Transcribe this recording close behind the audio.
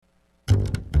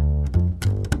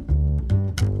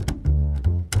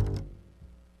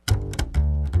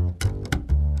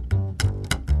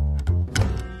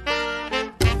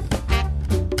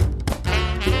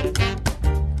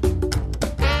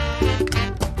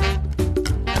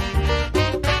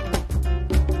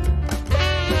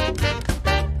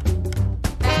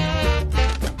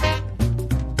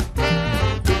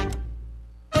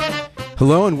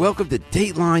Hello and welcome to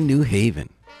Dateline New Haven.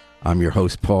 I'm your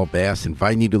host, Paul Bass,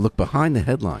 inviting you to look behind the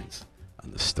headlines on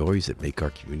the stories that make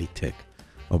our community tick.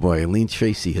 Oh boy, Iline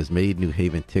Tracey has made New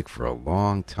Haven tick for a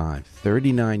long time.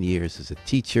 39 years as a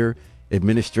teacher,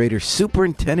 administrator,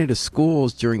 superintendent of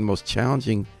schools during the most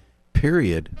challenging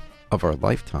period of our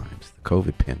lifetimes, the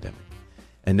COVID pandemic.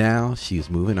 And now she is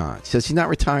moving on. She says she's not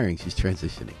retiring, she's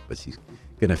transitioning, but she's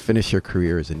going to finish her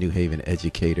career as a New Haven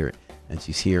educator, and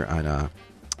she's here on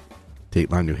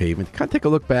Dateline New Haven to kind of take a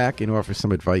look back and offer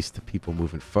some advice to people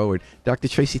moving forward. Dr.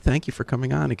 Tracey, thank you for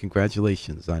coming on, and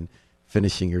congratulations on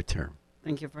finishing your term.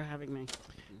 Thank you for having me.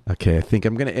 Okay, I think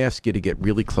I'm going to ask you to get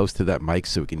really close to that mic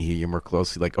so we can hear you more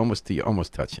closely, like almost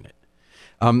touching it.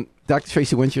 Dr.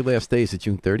 Tracey, when's your last day? Is it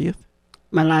June 30th?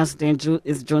 My last day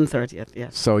is June 30th,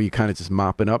 yes. So you kind of just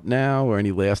mopping up now, or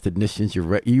any last admissions?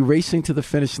 Are you racing to the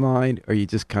finish line, or are you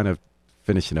just kind of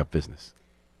finishing up business?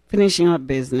 Finishing up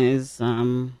business,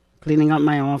 cleaning up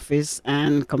my office,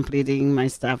 and completing my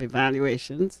staff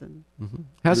evaluations. And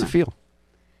How's it feel?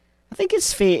 I think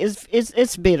it's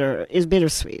bitter. It's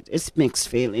bittersweet. It's mixed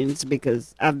feelings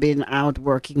because I've been out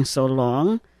working so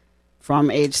long,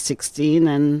 from age 16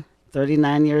 and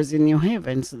 39 years in New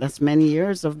Haven. So that's many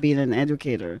years of being an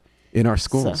educator. In our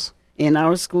schools? So, in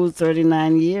our school,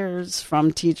 39 years,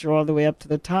 from teacher all the way up to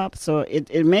the top. So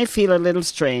it may feel a little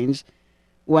strange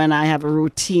when I have a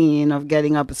routine of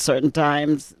getting up at certain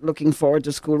times, looking forward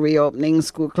to school reopening,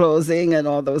 school closing, and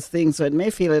all those things. So it may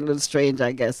feel a little strange,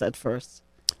 I guess, at first.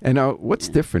 And what's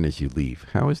different as you leave?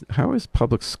 How is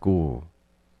public school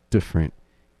different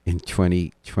in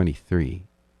 2023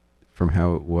 from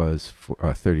how it was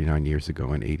 39 years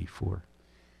ago in 84?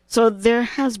 So there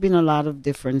has been a lot of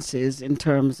differences in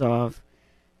terms of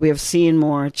we have seen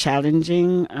more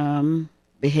challenging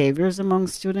behaviors among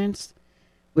students.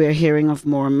 We're hearing of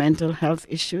more mental health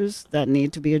issues that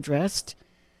need to be addressed.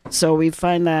 So we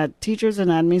find that teachers and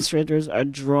administrators are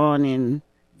drawn in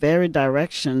varied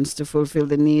directions to fulfill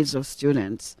the needs of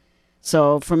students.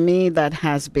 So for me, that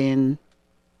has been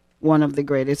one of the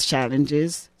greatest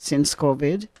challenges since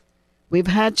COVID. We've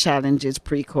had challenges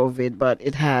pre-COVID, but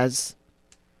it has,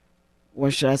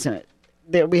 what should I say?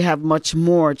 We have much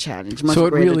more challenge, much so it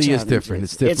greater really challenges. is different.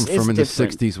 It's different from in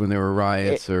different. The 60s when there were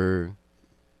riots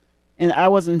And I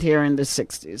wasn't here in the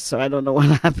 60s, so I don't know what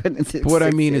happened in the 60s. But what I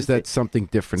mean is that something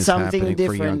different is happening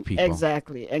for young people.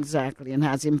 Exactly, and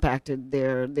has impacted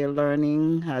their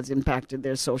learning, has impacted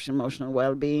their social emotional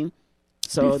well-being.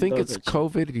 So do you think it's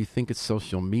COVID? Or do you think it's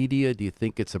social media? Do you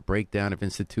think it's a breakdown of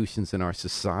institutions in our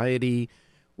society?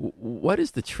 What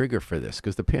is the trigger for this?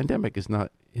 Because the pandemic is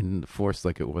not in force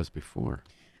like it was before.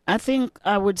 I think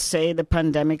I would say the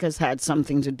pandemic has had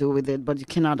something to do with it, but you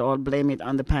cannot all blame it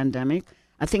on the pandemic.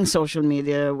 I think social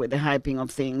media with the hyping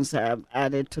of things have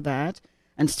added to that,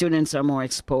 and students are more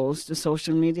exposed to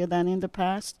social media than in the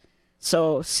past.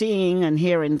 So seeing and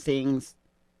hearing things,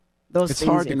 those things impact. It's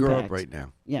hard to grow up right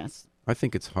now. Yes. I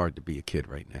think it's hard to be a kid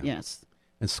right now. Yes.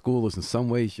 And school is in some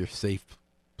ways your safe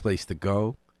place to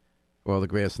go, all the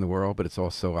grass in the world, but it's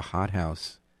also a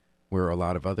hothouse where a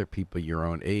lot of other people your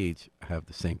own age have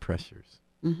the same pressures.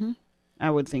 Mm-hmm.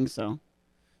 I would think so.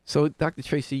 So, Dr.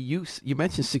 Tracey, you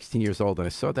mentioned 16 years old, and I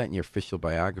saw that in your official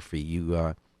biography.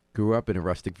 You grew up in a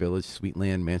rustic village,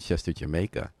 Sweetland, Manchester,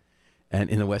 Jamaica, and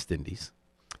in the West Indies,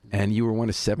 and you were one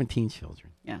of 17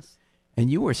 children. Yes.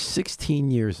 And you were 16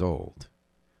 years old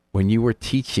when you were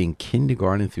teaching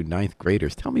kindergarten through ninth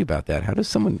graders. Tell me about that. How does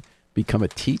someone become a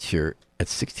teacher at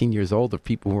 16 years old of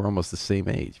people who are almost the same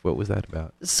age? What was that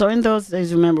about? So in those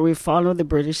days, remember, we followed the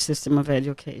British system of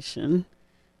education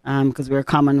because we're a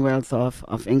Commonwealth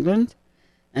of England.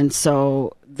 And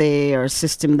so they are a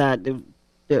system that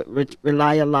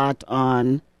rely a lot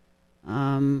on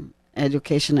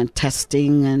education and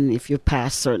testing. And if you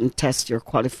pass certain tests, you're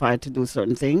qualified to do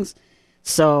certain things.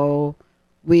 So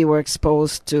we were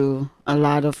exposed to a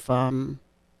lot of,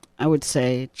 I would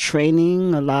say,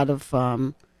 training, a lot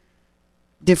of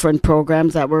different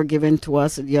programs that were given to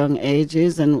us at young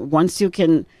ages. And one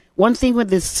thing with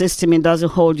this system, it doesn't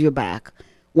hold you back.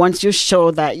 Once you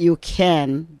show that you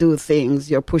can do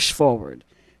things, you're pushed forward.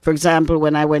 For example,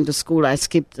 when I went to school, I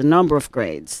skipped a number of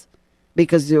grades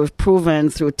because it was proven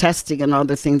through testing and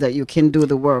other things that you can do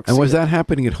the work. And was that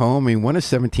happening at home? I mean, one of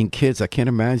 17 kids, I can't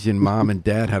imagine mom and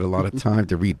dad had a lot of time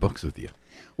to read books with you.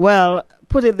 Well,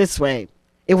 put it this way.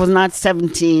 It was not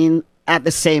 17 at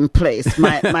the same place.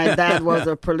 My dad was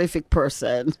a prolific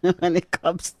person when it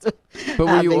comes to But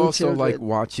were you also children. like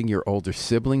watching your older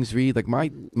siblings read? Like my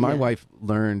wife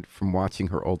learned from watching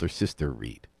her older sister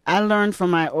read. I learned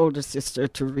from my older sister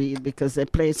to read because they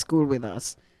played school with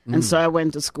us. And so I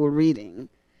went to school reading.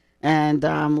 And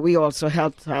we also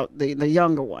helped out the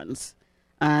younger ones.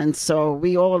 And so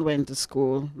we all went to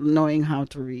school knowing how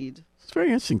to read. It's very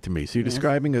interesting to me. So you're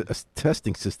describing a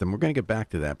testing system. We're going to get back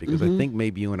to that because I think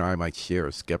maybe you and I might share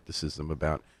a skepticism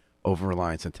about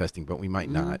over-reliance on testing, but we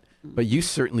might not. But you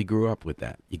certainly grew up with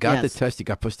that. You got the test, you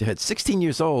got pushed ahead. 16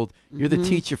 years old, you're the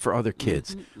teacher for other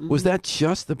kids. Was that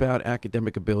just about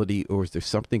academic ability, or was there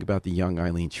something about the young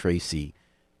Iline Tracey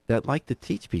that liked to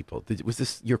teach people? Was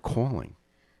this your calling?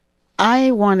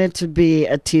 I wanted to be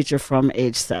a teacher from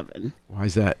age 7. Why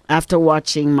is that? After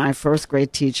watching my first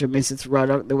grade teacher, Mrs.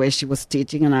 Ruddock, the way she was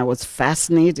teaching, and I was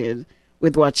fascinated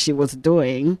with what she was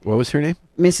doing. What was her name?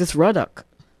 Mrs. Ruddock.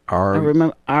 I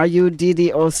remember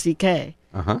Ruddock.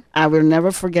 I will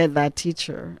never forget that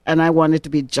teacher, and I wanted to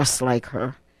be just like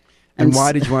her. And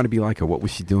why did you want to be like her? What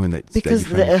was she doing because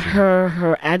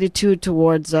her attitude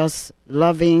towards us,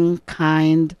 loving,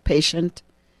 kind, patient,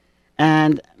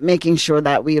 and making sure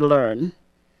that we learn.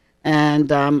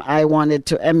 And I wanted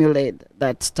to emulate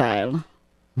that style,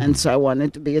 and so I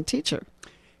wanted to be a teacher.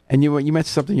 And you mentioned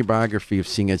something in your biography of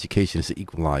seeing education as an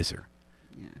equalizer.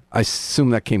 Yeah. I assume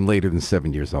that came later than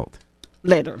 7 years old.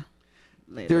 Later.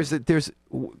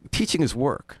 Teaching is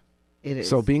work. It is.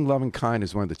 So being loving kind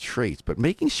is one of the traits, but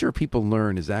making sure people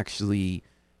learn is actually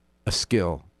a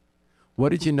skill. What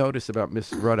did you notice about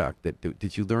Miss Ruddock?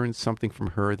 Did you learn something from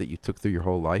her that you took through your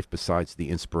whole life besides the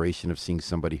inspiration of seeing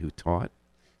somebody who taught?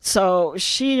 So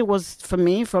she was, for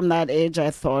me, from that age, I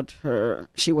thought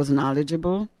she was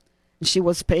knowledgeable. She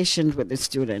was patient with the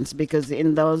students because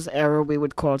in those era we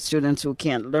would call students who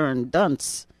can't learn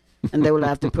dunce, and they would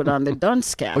have to put on the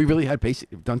dunce cap. Oh, you really had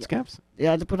dunce caps? They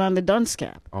had to put on the dunce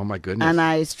cap. Oh, my goodness. And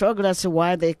I struggled as to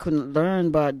why they couldn't learn,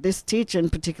 but this teacher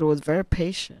in particular was very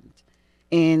patient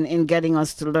in getting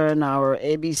us to learn our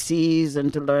ABCs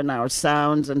and to learn our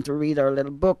sounds and to read our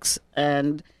little books.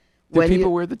 And did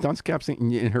people wear the dunce caps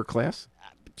in her class?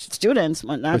 Students,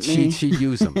 but not me. But she'd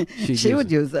use them. She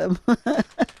would use them. That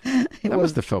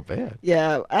must have felt bad.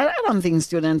 Yeah, I don't think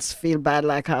students feel bad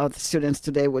like how the students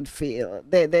today would feel.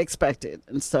 They expect it.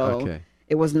 And so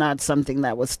it was not something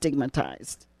that was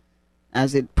stigmatized,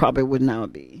 as it probably would now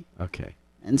be. Okay.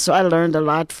 And so I learned a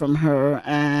lot from her.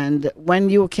 And when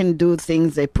you can do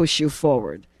things, they push you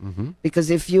forward.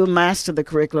 Because if you master the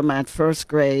curriculum at first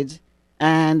grade,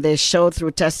 and they show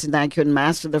through testing that you can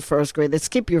master the first grade, they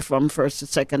skip you from first to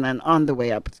second and on the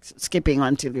way up, skipping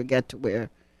until you get to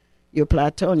where you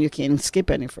plateau and you can't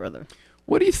skip any further.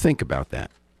 What do you think about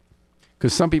that?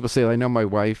 Because some people say, I know my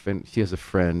wife and she has a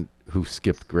friend who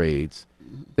skipped grades.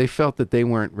 They felt that they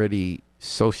weren't ready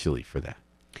socially for that.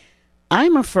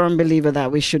 I'm a firm believer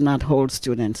that we should not hold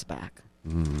students back.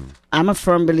 I'm a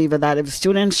firm believer that if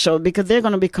students show, because they're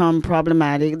going to become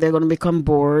problematic, they're going to become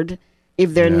bored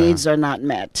if their needs are not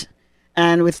met.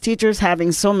 And with teachers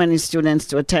having so many students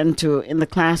to attend to in the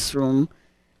classroom,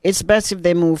 it's best if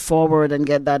they move forward and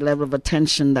get that level of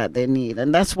attention that they need.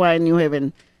 And that's why in New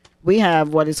Haven, we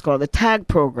have what is called the TAG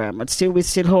program, but we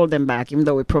still hold them back, even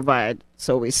though we provide,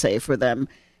 so we say, for them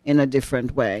in a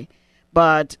different way.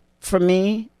 But for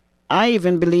me, I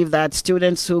even believe that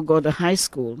students who go to high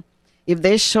school, if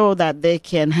they show that they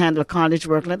can handle college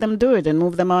work, let them do it and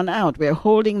move them on out. We're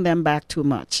holding them back too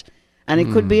much. And it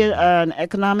could be an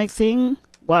economic thing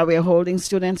while we're holding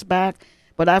students back.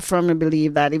 But I firmly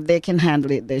believe that if they can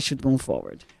handle it, they should move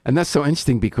forward. And that's so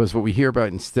interesting because what we hear about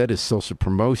instead is social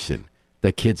promotion,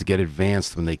 that kids get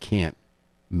advanced when they can't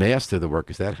master the work.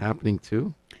 Is that happening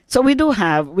too? So we do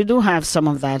have some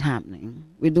of that happening.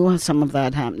 We do have some of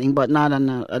that happening, but not on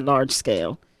a large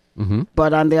scale.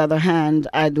 But on the other hand,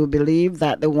 I do believe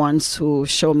that the ones who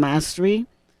show mastery,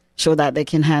 show that they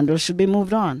can handle, should be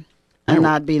moved on. And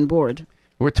not being bored.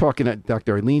 We're talking to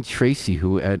Dr. Iline Tracey,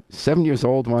 who at 7 years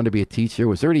old wanted to be a teacher,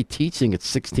 was already teaching at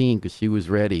 16 because she was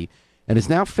ready, and is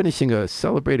now finishing a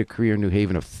celebrated career in New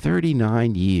Haven of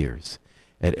 39 years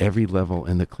at every level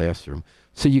in the classroom.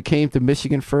 So you came to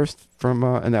Michigan first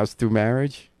and that was through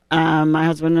marriage? My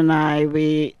husband and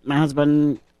my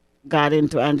husband got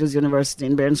into Andrews University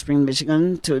in Bering Spring,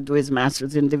 Michigan to do his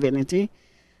master's in divinity.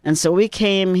 And so we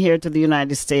came here to the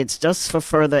United States just for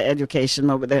further education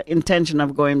with the intention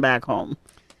of going back home.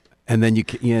 And then you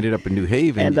ended up in New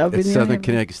Haven at Southern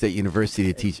Connecticut State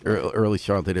University to teach early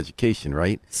childhood education,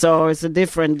 right? So it's a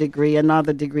different degree,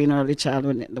 another degree in early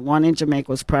childhood. The one in Jamaica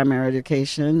was primary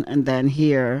education. And then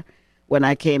here, when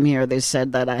I came here, they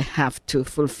said that I have to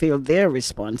fulfill their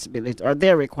responsibility or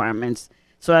their requirements.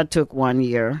 So I took 1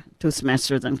 year, 2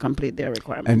 semesters, and complete their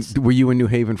requirements. And were you in New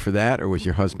Haven for that, or was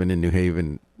your husband in New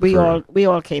Haven? We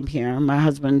all came here. My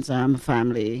husband's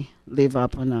family live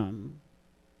up on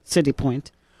City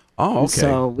Point. Oh, okay. And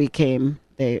so we came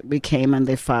we came and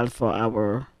they filed for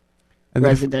our And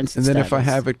then, residency and then if I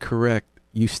status. have it correct,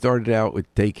 you started out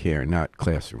with daycare, not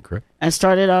classroom, correct? I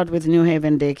started out with New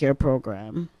Haven daycare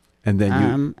program, And then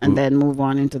you and then move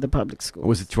on into the public school.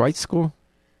 was it Dwight School?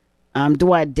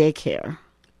 Dwight Daycare.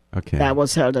 Okay. That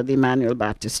was held at the Emmanuel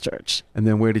Baptist Church. And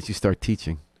then where did you start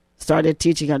teaching? Started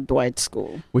teaching at Dwight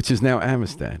School. Which is now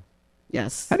Amistad.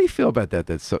 Yes. How do you feel about that?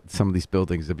 That some of these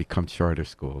buildings have become charter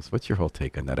schools. What's your whole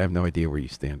take on that? I have no idea where you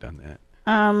stand on that.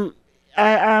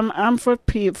 I'm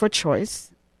for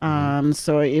choice.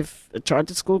 So if a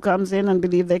charter school comes in and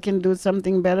believe they can do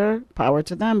something better, power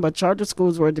to them. But charter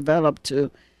schools were developed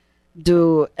to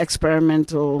do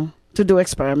experiments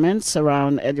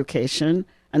around education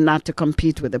and not to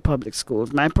compete with the public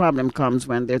schools. My problem comes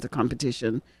when there's a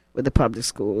competition with the public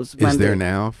schools. Is there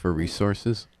now for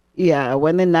resources? Yeah,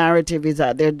 when the narrative is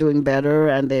that they're doing better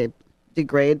and they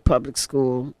degrade public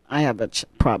school, I have a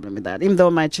problem with that. Even though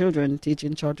my children teach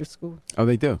in charter school. Oh,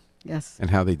 they do? Yes. And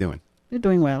how are they doing? They're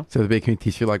doing well. So they can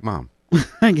teach you like mom?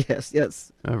 I guess,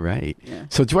 yes. All right. Yeah.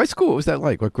 So Dwight School, what was that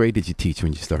like? What grade did you teach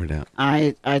when you started out?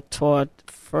 I taught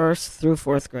 1st through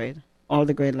 4th grade. All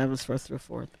the grade levels 1st through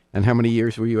 4th. And how many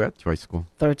years were you at Dwight School?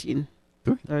 13.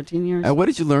 13 years. And what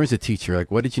did you learn as a teacher? Like,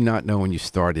 what did you not know when you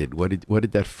started? What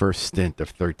did that first stint of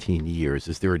 13 years?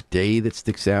 Is there a day that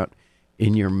sticks out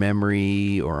in your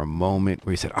memory or a moment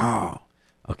where you said, "Oh,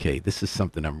 okay, this is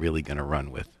something I'm really going to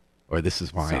run with," or "This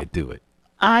is why I do it"?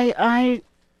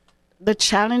 The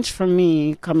challenge for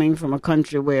me coming from a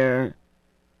country where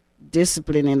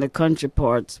discipline in the country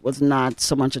parts was not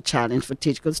so much a challenge for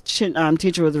teachers because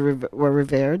teachers were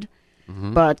revered.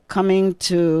 Mm-hmm. But coming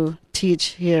to teach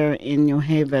here in New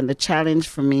Haven, the challenge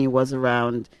for me was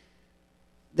around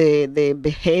the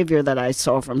behavior that I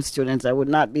saw from students that would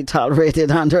not be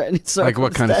tolerated under any circumstance. Like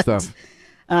what kind of stuff?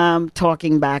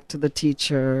 Talking back to the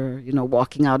teacher,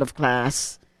 walking out of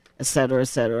class, et cetera, et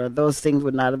cetera. Those things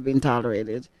would not have been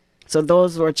tolerated. So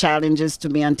those were challenges to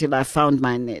me until I found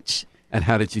my niche. And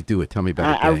how did you do it? Tell me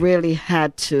about it. I really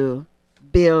had to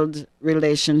build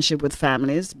relationship with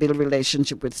families, build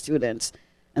relationship with students.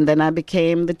 And then I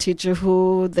became the teacher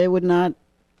who they would not,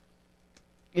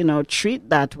 treat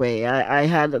that way. I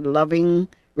had a loving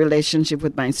relationship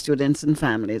with my students and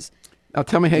families. Now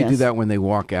tell me how you do that when they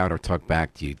walk out or talk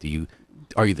back to you.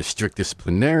 Are you the strict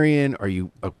disciplinarian? Are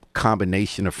you a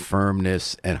combination of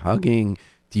firmness and hugging?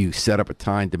 Do you set up a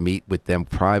time to meet with them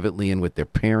privately and with their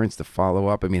parents to follow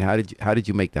up? I mean, how did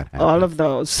you make that happen? All of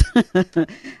those.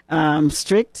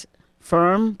 Strict,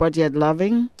 firm, but yet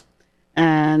loving.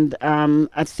 And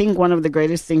I think one of the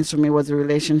greatest things for me was the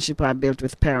relationship I built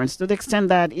with parents, to the extent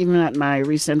that even at my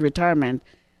recent retirement,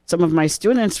 some of my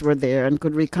students were there and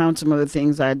could recount some of the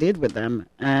things I did with them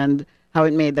and how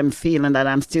it made them feel, and that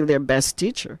I'm still their best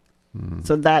teacher. Mm.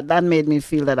 So that made me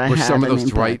feel that I had an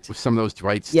impact. Were some of those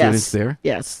Dwight students there?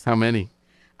 Yes. How many?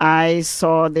 I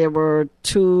saw there were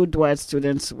 2 Dwight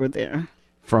students were there.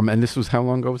 And this was how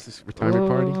long ago was this retirement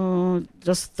party?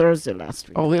 Just Thursday last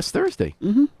week. Oh, last Thursday.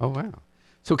 Mm-hmm. Oh, wow.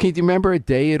 So do you remember a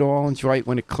day at all in Dwight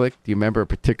when it clicked? Do you remember a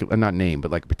particular, not name, but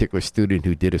like a particular student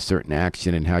who did a certain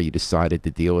action and how you decided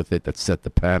to deal with it that set the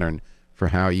pattern for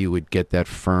how you would get that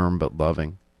firm but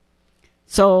loving?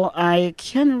 So I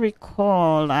can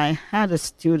recall I had a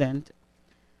student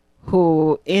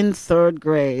who in 3rd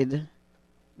grade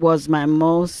was my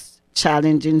most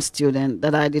challenging student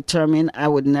that I determined I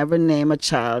would never name a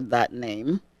child that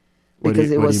name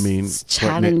because it was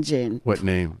challenging. What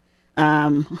name?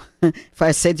 If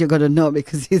I said, you're going to know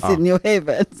because he's in New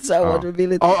Haven. So I would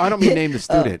reveal it. Oh, I don't mean name the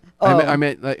student. I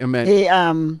meant. He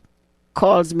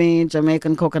calls me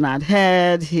Jamaican coconut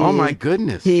head. Oh my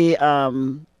goodness. He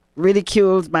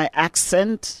ridiculed my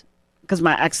accent because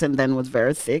my accent then was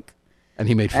very thick. And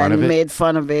he made fun of it? And made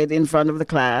fun of it in front of the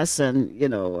class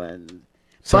and.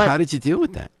 So how did you deal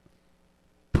with that?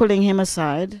 Pulling him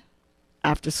aside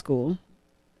after school,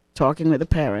 talking with the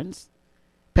parents.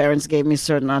 Parents gave me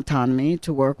certain autonomy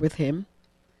to work with him.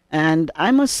 And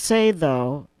I must say,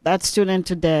 though, that student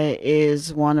today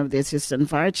is one of the assistant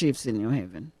fire chiefs in New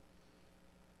Haven.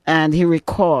 And he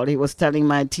was telling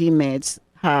my teammates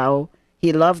how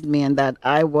he loved me and that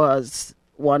I was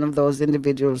one of those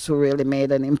individuals who really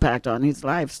made an impact on his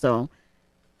life. So,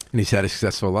 and he's had a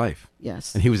successful life.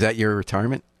 Yes. And he was at your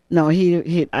retirement? No,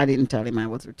 I didn't tell him I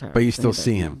was retired. But you still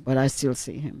see him? But I still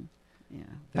see him, yeah.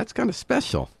 That's kind of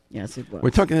special. Yes, it was.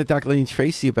 We're talking to Dateline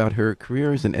Tracey about her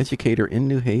career as an educator in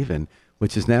New Haven,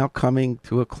 which is now coming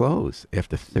to a close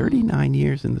after 39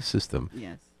 years in the system.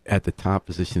 Yes. At the top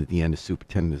position at the end as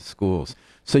superintendent of schools.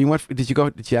 So did you go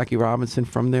to Jackie Robinson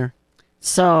from there?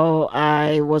 So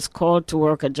I was called to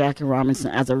work at Jackie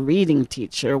Robinson as a reading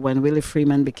teacher when Willie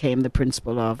Freeman became the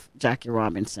principal of Jackie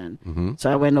Robinson. Mm-hmm.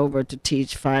 So I went over to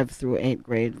teach 5th through 8th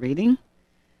grade reading.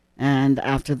 And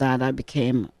after that, I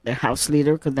became the house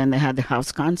leader because then they had the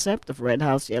house concept of red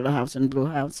house, yellow house, and blue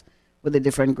house with the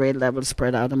different grade levels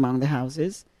spread out among the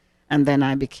houses. And then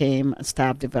I became a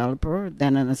staff developer,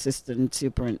 then an assistant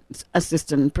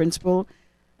principal,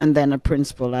 and then a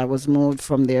principal. I was moved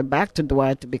from there back to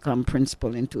Dwight to become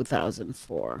principal in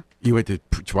 2004. You went to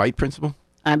Dwight principal?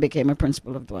 I became a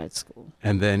principal of Dwight School.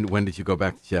 And then when did you go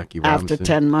back to Jackie Robinson? After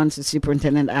 10 months, the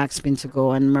superintendent asked me to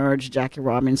go and merge Jackie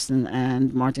Robinson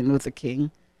and Martin Luther King.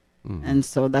 Mm-hmm. And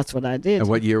so that's what I did. And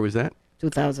what year was that?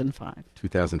 2005.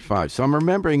 2005. So I'm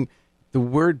remembering the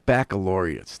word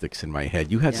baccalaureate sticks in my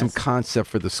head. You had some concept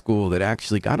for the school that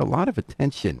actually got a lot of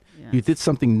attention. Yes. You did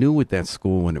something new with that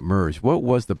school when it merged. What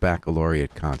was the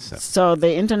baccalaureate concept? So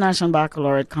the International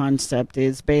Baccalaureate concept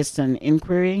is based on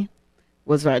inquiry,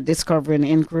 was about discovery and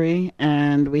inquiry,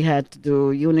 and we had to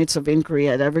do units of inquiry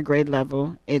at every grade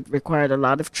level. It required a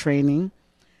lot of training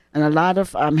and a lot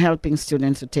of helping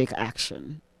students to take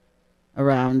action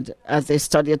around. As they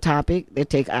study a topic, they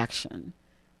take action,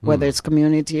 whether it's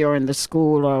community or in the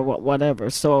school or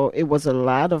whatever. So it was a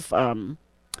lot of novelty.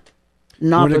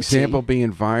 Would an example be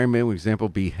environment? Would an example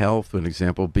be health? Would an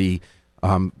example be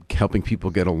helping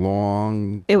people get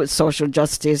along? It was social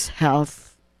justice, health,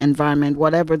 environment,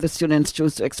 whatever the students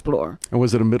choose to explore. And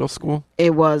was it a middle school?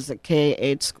 It was a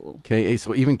K-8 school. K-8,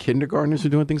 so even kindergartners are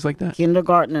doing things like that?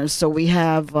 Kindergartners. So we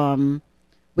have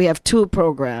 2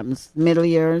 programs, middle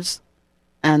years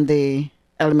and the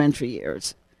elementary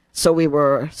years. So we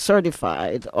were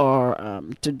certified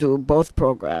to do both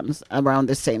programs around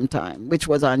the same time, which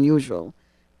was unusual.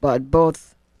 But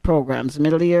both programs,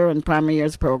 middle year and primary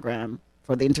years program,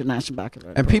 for the International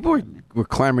Baccalaureate. And people were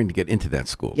clamoring to get into that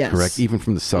school, correct? Even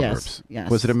from the suburbs.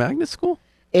 Yes. Was it a magnet school?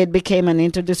 It became an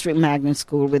inter-district magnet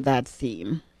school with that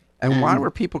theme. And why were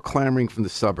people clamoring from the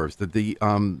suburbs? The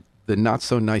not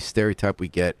so nice stereotype we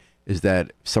get is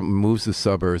that someone moves to the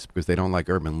suburbs because they don't like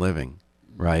urban living,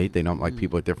 right? They don't like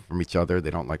people are different from each other. They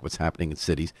don't like what's happening in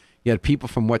cities. You had people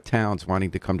from what towns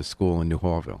wanting to come to school in New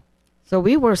Hallville? So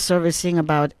we were servicing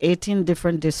about 18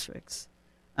 different districts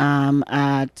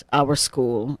at our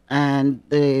school, and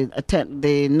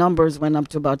the numbers went up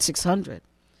to about 600.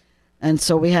 And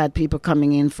so we had people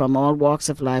coming in from all walks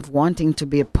of life wanting to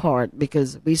be a part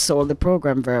because we sold the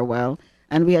program very well.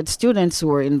 And we had students who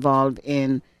were involved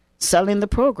in selling the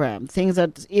program, things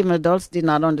that even adults did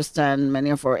not understand.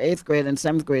 Many of our 8th grade and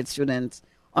 7th grade students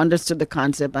understood the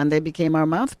concept, and they became our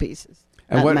mouthpieces.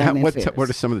 And what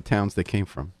are some of the towns they came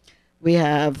from? We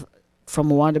have from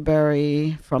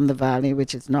Waterbury, from the Valley,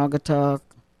 which is Naugatuck.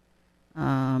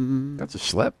 That's a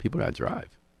schlep. People got to drive.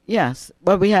 Yes,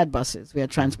 but we had buses. We had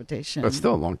transportation. But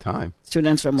still a long time.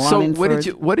 Students from Wallingford.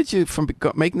 So what did you from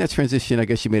making that transition? I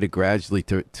guess you made it gradually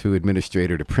to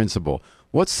administrator to principal.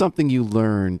 What's something you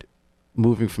learned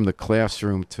moving from the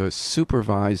classroom to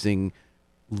supervising,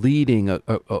 leading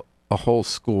a whole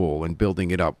school and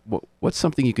building it up? What's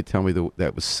something you could tell me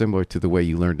that was similar to the way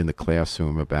you learned in the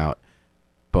classroom about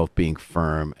both being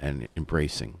firm and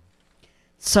embracing?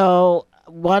 So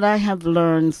what I have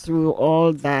learned through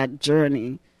all that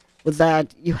journey was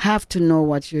that you have to know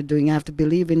what you're doing. You have to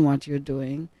believe in what you're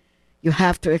doing. You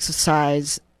have to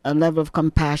exercise a level of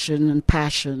compassion and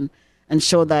passion and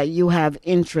show that you have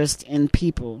interest in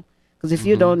people. Because if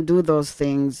you don't do those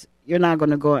things, you're not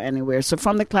going to go anywhere. So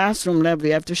from the classroom level,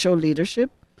 you have to show leadership.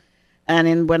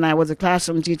 And when I was a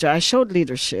classroom teacher, I showed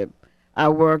leadership. I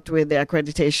worked with the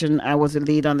accreditation. I was a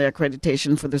lead on the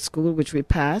accreditation for the school, which we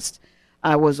passed.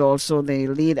 I was also the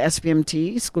lead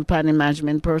SPMT, school planning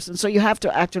management person. So you have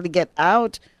to actually get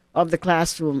out of the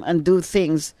classroom and do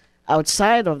things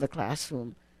outside of the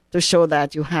classroom to show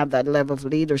that you have that level of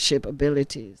leadership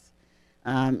abilities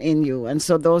in you. And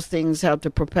so those things helped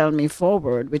to propel me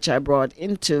forward, which I brought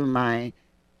into my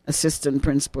assistant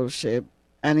principalship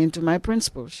and into my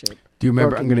principalship. Do you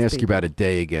remember, I'm going to ask you about a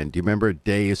day again. Do you remember a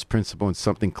day as principal and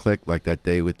something clicked, like that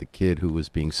day with the kid who was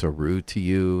being so rude to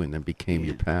you and then became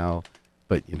your pal?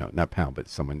 But, not pal, but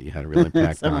someone you had a real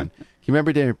impact on. Can you remember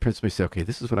a day when principal said, okay,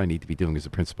 this is what I need to be doing as a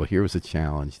principal. Here was a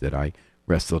challenge that I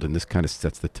wrestled, and this kind of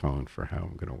sets the tone for how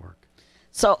I'm going to work.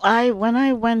 So when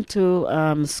I went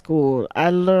to school, I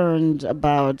learned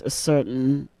about a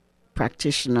certain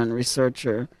practitioner and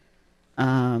researcher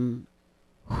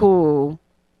who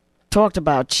talked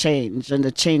about change and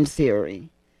the change theory.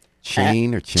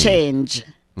 Change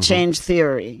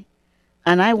theory.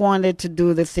 And I wanted to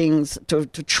do the things, to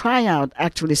try out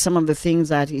actually some of the things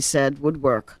that he said would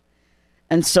work.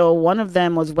 And so one of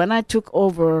them was when I took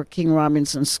over King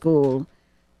Robinson School,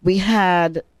 we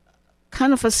had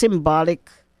kind of a symbolic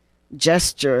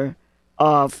gesture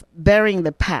of burying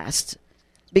the past,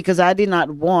 because I did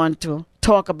not want to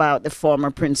talk about the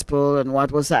former principal and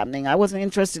what was happening. I wasn't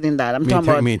interested in that. I'm talking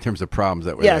about... in terms of problems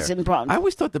that were yes, there. in problems. I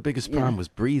always thought the biggest problem was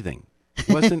breathing.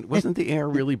 Wasn't the air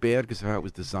really bad because of how it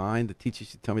was designed? The teachers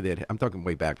used to tell me that. I'm talking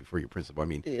way back before your principal. I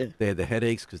mean, they had the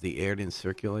headaches because the air didn't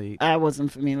circulate. I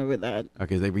wasn't familiar with that.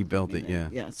 Okay, they rebuilt it. Yeah.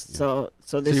 Yes. Yeah. So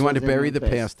this. So you want to was bury in the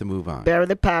place. past to move on. Bury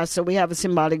the past. So we have a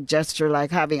symbolic gesture,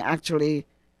 like having actually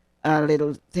a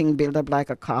little thing built up like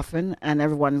a coffin, and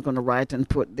everyone's going to write and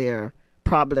put their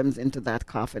problems into that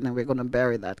coffin, and we're going to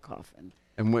bury that coffin.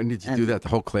 And when did you do that? The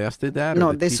whole class did that?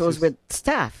 No, this was with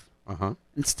staff.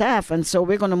 And staff. And so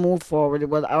we're going to move forward with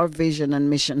what our vision and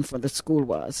mission for the school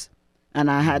was. And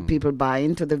I had people buy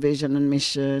into the vision and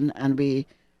mission, and we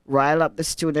rile up the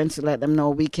students to let them know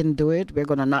we can do it. We're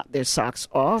going to knock their socks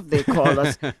off. They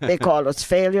call us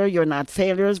failure. You're not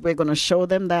failures. We're going to show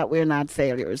them that we're not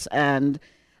failures. And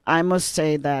I must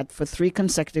say that for 3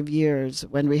 consecutive years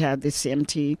when we had this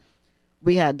CMT,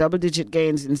 we had double-digit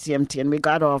gains in CMT, and we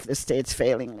got off the state's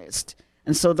failing list.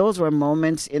 And so those were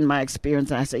moments in my experience.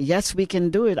 And I said, yes, we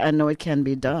can do it. I know it can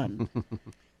be done.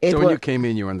 So when you came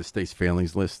in, you were on the state's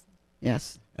failings list?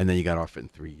 Yes. And then you got off it in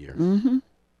 3 years.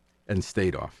 And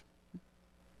stayed off.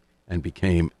 And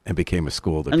became a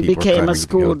school that people became a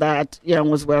school together. that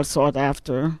was well sought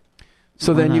after.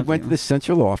 So then you went to the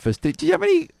central office. Did you have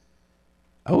any...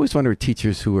 I always wonder with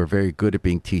teachers who are very good at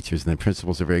being teachers, and then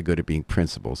principals are very good at being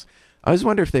principals. I always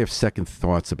wonder if they have second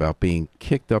thoughts about being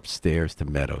kicked upstairs to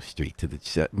Meadow Street, to the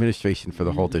administration for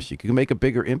the whole district. You can make a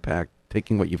bigger impact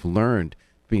taking what you've learned,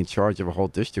 being in charge of a whole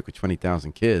district with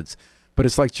 20,000 kids. But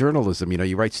it's like journalism.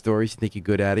 You write stories, you think you're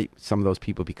good at it. Some of those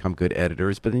people become good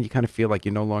editors, but then you kind of feel like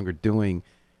you're no longer doing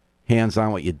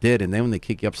hands-on what you did. And then when they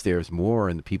kick you upstairs more,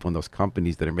 and the people in those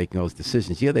companies that are making those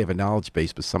decisions, they have a knowledge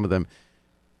base, but some of them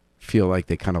feel like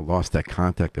they kind of lost that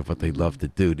contact of what they love to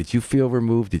do. Did you feel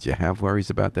removed? Did you have worries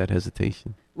about that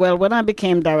hesitation? Well, when I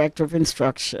became director of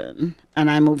instruction and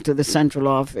I moved to the central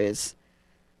office,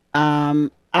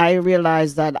 I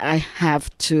realized that I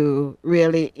have to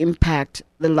really impact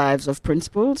the lives of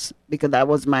principals, because that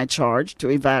was my charge, to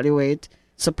evaluate,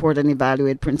 support and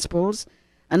evaluate principals.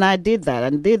 And I did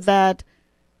that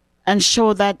and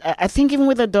show that, I think even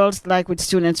with adults, like with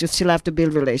students, you still have to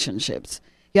build relationships.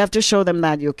 You have to show them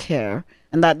that you care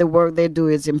and that the work they do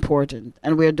is important.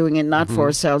 And we're doing it not for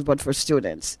ourselves, but for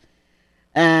students.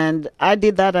 And I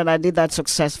did that, and I did that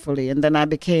successfully. And then I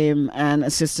became an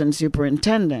assistant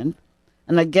superintendent,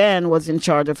 and again was in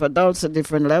charge of adults at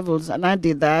different levels. And I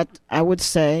did that, I would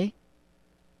say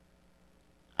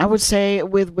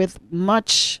with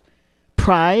much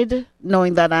pride,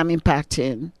 knowing that I'm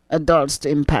impacting adults to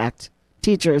impact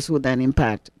teachers who then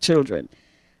impact children.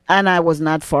 And I was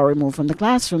not far removed from the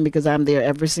classroom because I'm there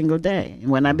every single day.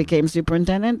 And when I became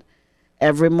superintendent,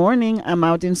 every morning I'm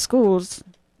out in schools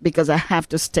because I have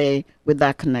to stay with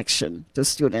that connection to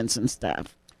students and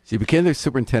staff. So you became the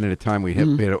superintendent at a time we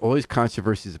had all these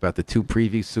controversies about the 2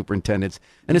 previous superintendents,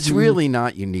 and it's really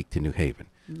not unique to New Haven.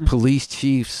 Police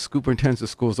chiefs, superintendents of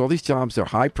schools, all these jobs are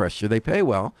high pressure. They pay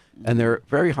well, and they're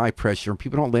very high pressure, and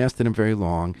people don't last in them very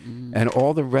long. And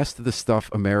all the rest of the stuff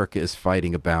America is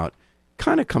fighting about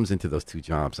kind of comes into those 2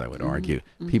 jobs, I would argue.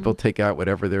 People take out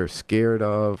whatever they're scared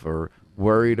of or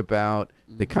worried about.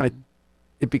 They kind of,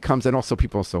 it becomes, and also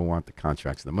people also want the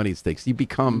contracts and the money at stake. So you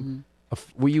become,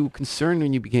 were you concerned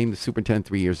when you became the superintendent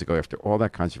 3 years ago after all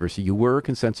that controversy? You were a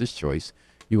consensus choice.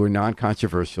 You were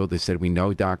non-controversial. They said, we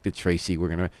know Dr. Tracey. We're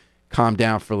going to calm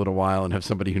down for a little while and have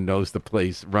somebody who knows the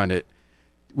place run it.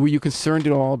 Were you concerned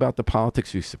at all about the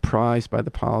politics? Were you surprised by the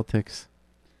politics?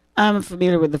 I'm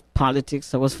familiar with the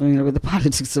politics. I was familiar with the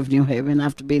politics of New Haven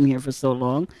after being here for so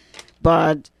long.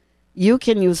 But you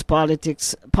can use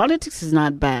politics. Politics is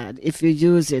not bad if you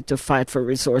use it to fight for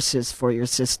resources for your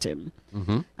system.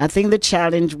 I think the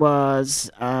challenge was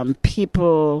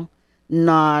people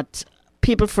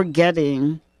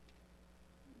forgetting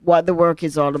what the work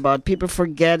is all about, people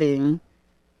forgetting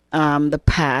the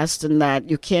past, and that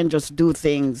you can't just do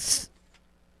things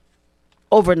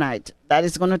overnight. That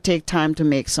is going to take time to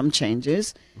make some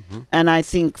changes. And I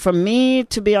think for me,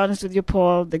 to be honest with you,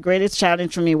 Paul, the greatest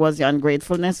challenge for me was the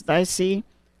ungratefulness that I see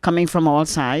coming from all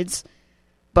sides.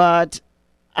 But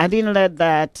I didn't let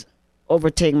that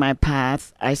overtake my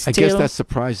path. I guess that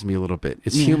surprised me a little bit.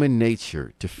 It's human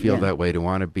nature to feel that way, to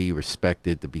want to be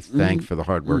respected, to be thanked for the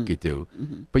hard work you do.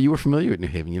 But you were familiar with New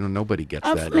Haven. Nobody gets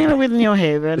that. I'm familiar with New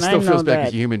Haven. It still feels back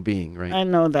as a human being, right? I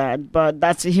know that, but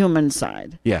that's a human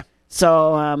side. Yeah.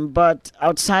 So, but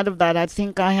outside of that, I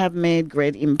think I have made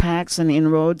great impacts and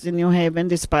inroads in New Haven,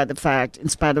 in spite of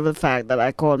the fact that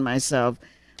I called myself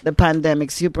the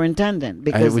pandemic superintendent.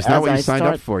 Because And it was not what you as I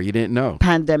signed up for. You didn't know.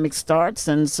 pandemic starts,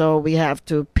 and so we have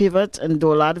to pivot and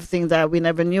do a lot of things that we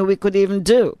never knew we could even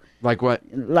do. Like what?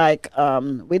 Like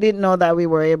we didn't know that we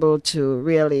were able to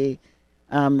really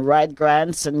write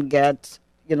grants and get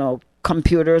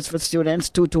computers for students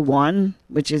 2-to-1,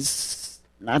 which is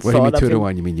not What do you mean thought of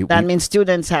 2-to-1? You mean that means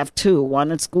students have two,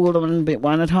 one at school and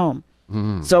one at home.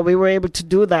 So we were able to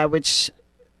do that, which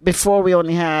before we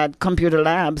only had computer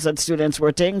labs that students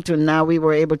were taking to. Now we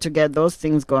were able to get those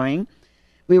things going.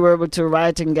 We were able to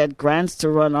write and get grants to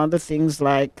run other things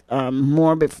like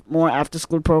more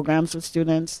after-school programs for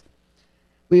students.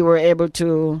 We were able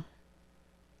to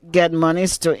get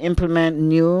monies to implement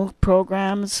new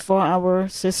programs for our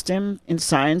system in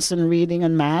science and reading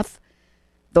and math.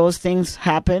 Those things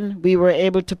happen. We were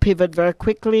able to pivot very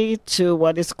quickly to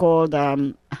what is called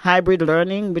hybrid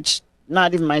learning, which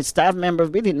not even my staff members,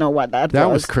 we didn't know what that was. That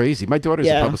was crazy. My daughter's a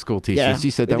Yeah. public school teacher. Yeah. She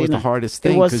said We that was the didn't- hardest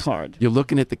thing. It was 'cause hard. You're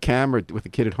looking at the camera with the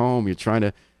kid at home. You're trying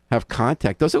to have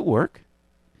contact. Does it work?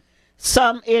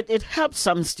 It helped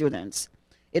some students.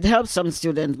 It helped some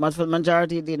students, but for the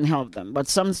majority, it didn't help them. But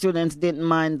some students didn't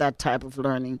mind that type of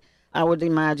learning. I would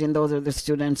imagine those are the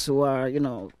students who are,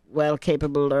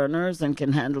 well-capable learners and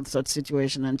can handle such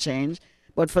situation and change.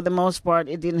 But for the most part,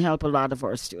 it didn't help a lot of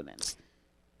our students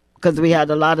because we had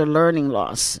a lot of learning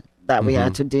loss that we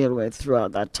had to deal with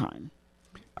throughout that time.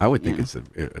 I would think it's a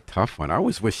tough one. I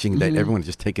was wishing that everyone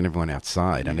just taking everyone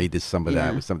outside. I know you did some of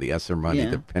that with some of the ESSER money,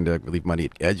 the pandemic relief money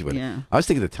at Edgewood. Yeah. I was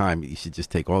thinking at the time you should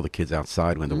just take all the kids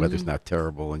outside when the weather's not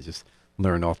terrible and just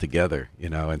learn all together,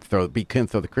 and couldn't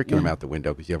throw the curriculum out the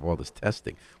window because you have all this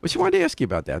testing. Which I wanted to ask you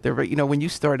about that. When you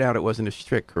started out, it wasn't as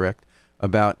strict, correct,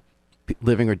 about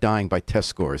living or dying by test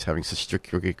scores, having such strict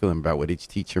curriculum about what each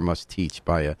teacher must teach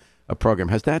by a program.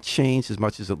 Has that changed as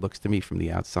much as it looks to me from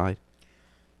the outside?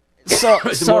 Is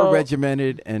it more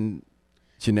regimented and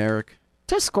generic?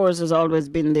 Test scores has always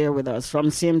been there with us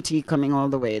from CMT coming all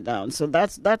the way down. So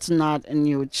that's not a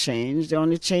new change. The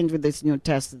only change with this new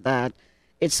test is that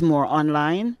it's more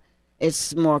online.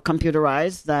 It's more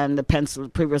computerized than the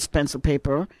previous pencil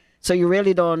paper. So you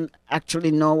really don't actually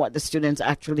know what the students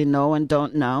actually know and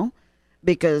don't know,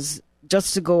 because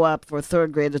just to go up for a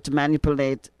third grader to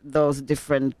manipulate those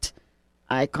different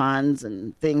icons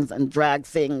and things and drag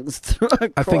things through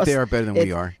across. I think they are better than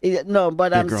we are. No,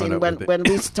 but I'm growing saying up with it. when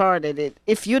we started it,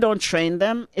 if you don't train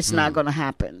them, it's not going to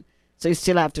happen. So you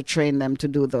still have to train them to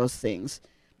do those things.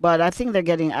 But I think they're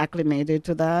getting acclimated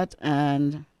to that,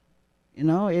 and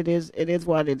it is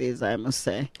what it is. I must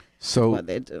say. So what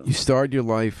they do. You started your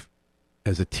life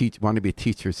as a teacher, wanted to be a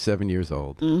teacher at 7 years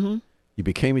old. Mm-hmm. You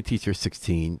became a teacher at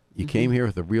 16. You came here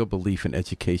with a real belief in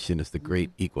education as the great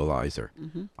equalizer.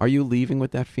 Are you leaving with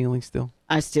that feeling still?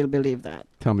 I still believe that.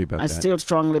 Tell me about that. I still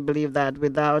strongly believe that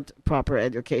without proper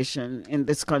education in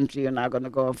this country, you're not going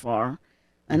to go far.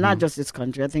 And not just this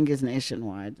country. I think it's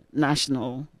nationwide,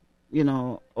 national,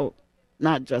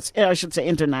 not just, I should say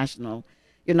international.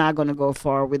 You're not going to go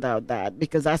far without that,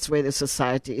 because that's where the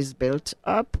society is built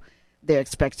up. They're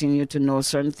expecting you to know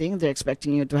certain things. They're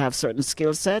expecting you to have certain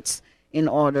skill sets in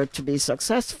order to be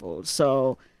successful.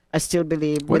 So I still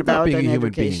believe What about without being an a human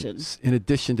education. being? In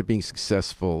addition to being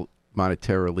successful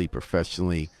monetarily,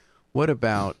 professionally, what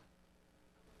about,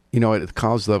 at the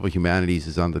college level, humanities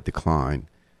is on the decline.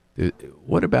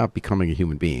 What about becoming a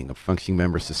human being, a functioning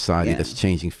member of society that's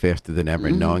changing faster than ever,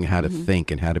 and knowing how to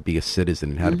think and how to be a citizen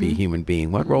and how to be a human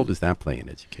being? What role does that play in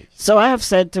education? So I have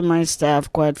said to my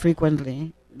staff quite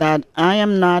frequently that I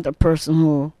am not a person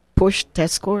who push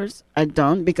test scores. I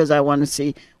don't, because I want to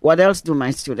see what else do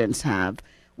my students have.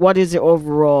 What is the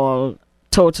overall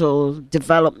total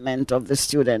development of the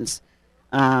students,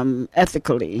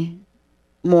 ethically,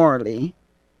 morally,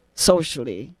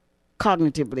 socially,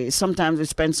 cognitively. Sometimes we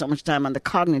spend so much time on the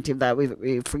cognitive that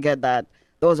we forget that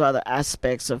those are the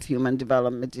aspects of human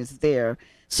development is there.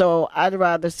 So I'd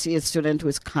rather see a student who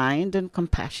is kind and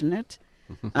compassionate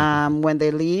when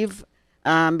they leave.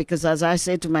 Because as I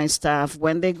say to my staff,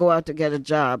 when they go out to get a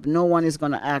job, no one is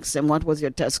going to ask them, what was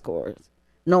your test score?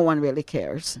 No one really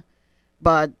cares.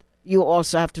 But you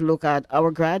also have to look at our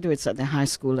graduates at the high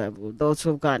school level, those who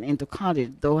have gotten into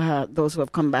college, those who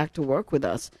have come back to work with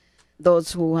us,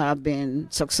 those who have been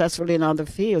successful in other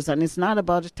fields. And it's not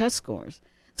about the test scores.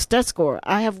 It's test score.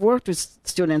 I have worked with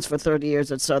students for 30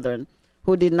 years at Southern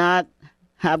who did not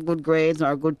have good grades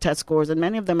or good test scores, and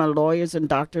many of them are lawyers and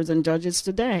doctors and judges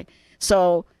today.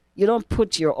 So you don't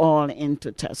put your all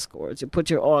into test scores. You put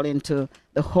your all into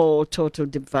the whole total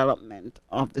development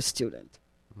of the student.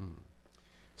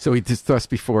 So we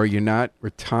discussed before, you're not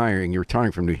retiring. You're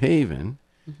retiring from New Haven.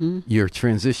 You're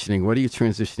transitioning. What are you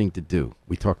transitioning to do?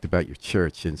 We talked about your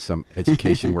church and some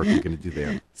education work you're going to do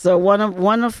there. So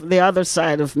one of the other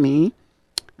side of me,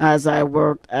 as I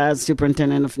worked as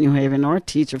superintendent of New Haven, or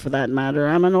teacher for that matter,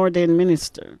 I'm an ordained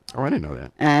minister. Oh, I didn't know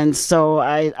that. And so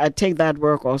I take that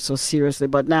work also seriously.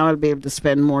 But now I'll be able to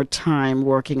spend more time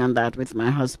working on that with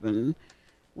my husband,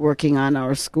 working on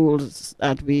our schools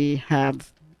that we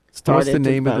have started. What's the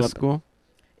name of the school?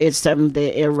 It's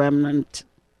Seventh-day A Remnant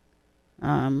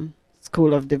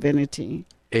School of Divinity.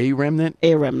 A Remnant?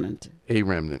 A Remnant. A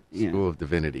Remnant School of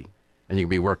Divinity. And you can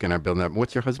be working on building up.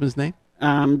 What's your husband's name?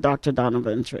 Dr.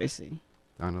 Donovan Tracey.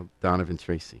 Donovan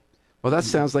Tracey. Well, that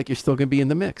sounds like you're still going to be in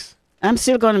the mix. I'm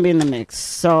still going to be in the mix.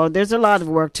 So there's a lot of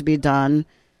work to be done.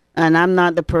 And I'm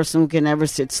not the person who can ever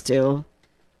sit still.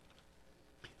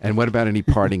 And what about any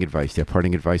parting advice? Do you have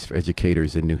parting advice for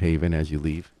educators in New Haven as you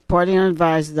leave? Parting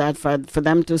advice is that for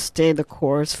them to stay the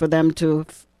course, for them to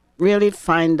really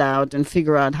find out and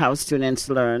figure out how students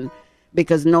learn,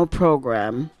 because no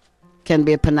program can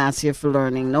be a panacea for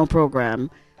learning, no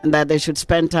program, and that they should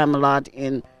spend time a lot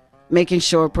in making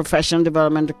sure professional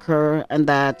development occur and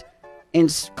that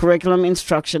curriculum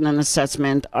instruction and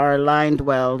assessment are aligned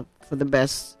well for the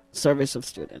best service of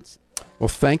students. Well,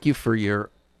 thank you for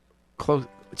your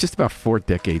just about 4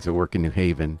 decades of work in New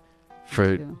Haven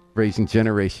for raising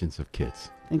generations of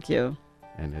kids. Thank you.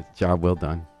 And a job well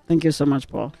done. Thank you so much,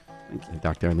 Paul. Thank you. And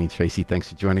Dr. Iline Tracey, thanks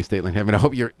for joining us, Dateline Heaven. I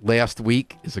hope your last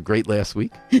week is a great last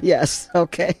week. Yes,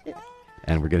 okay.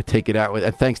 And we're going to take it out with,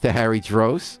 and thanks to Harry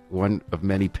Droz, one of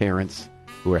many parents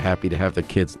who are happy to have their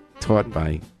kids taught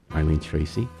by Iline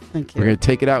Tracey. Thank you. We're going to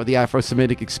take it out with the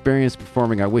Afro-Semitic Experience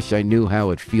performing I Wish I Knew How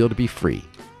It'd Feel to Be Free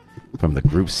from the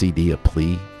group CD A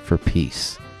Plea for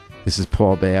Peace. This is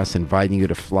Paul Bass inviting you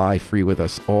to fly free with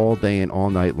us all day and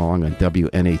all night long on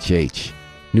WNHH,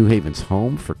 New Haven's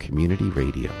home for community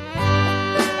radio.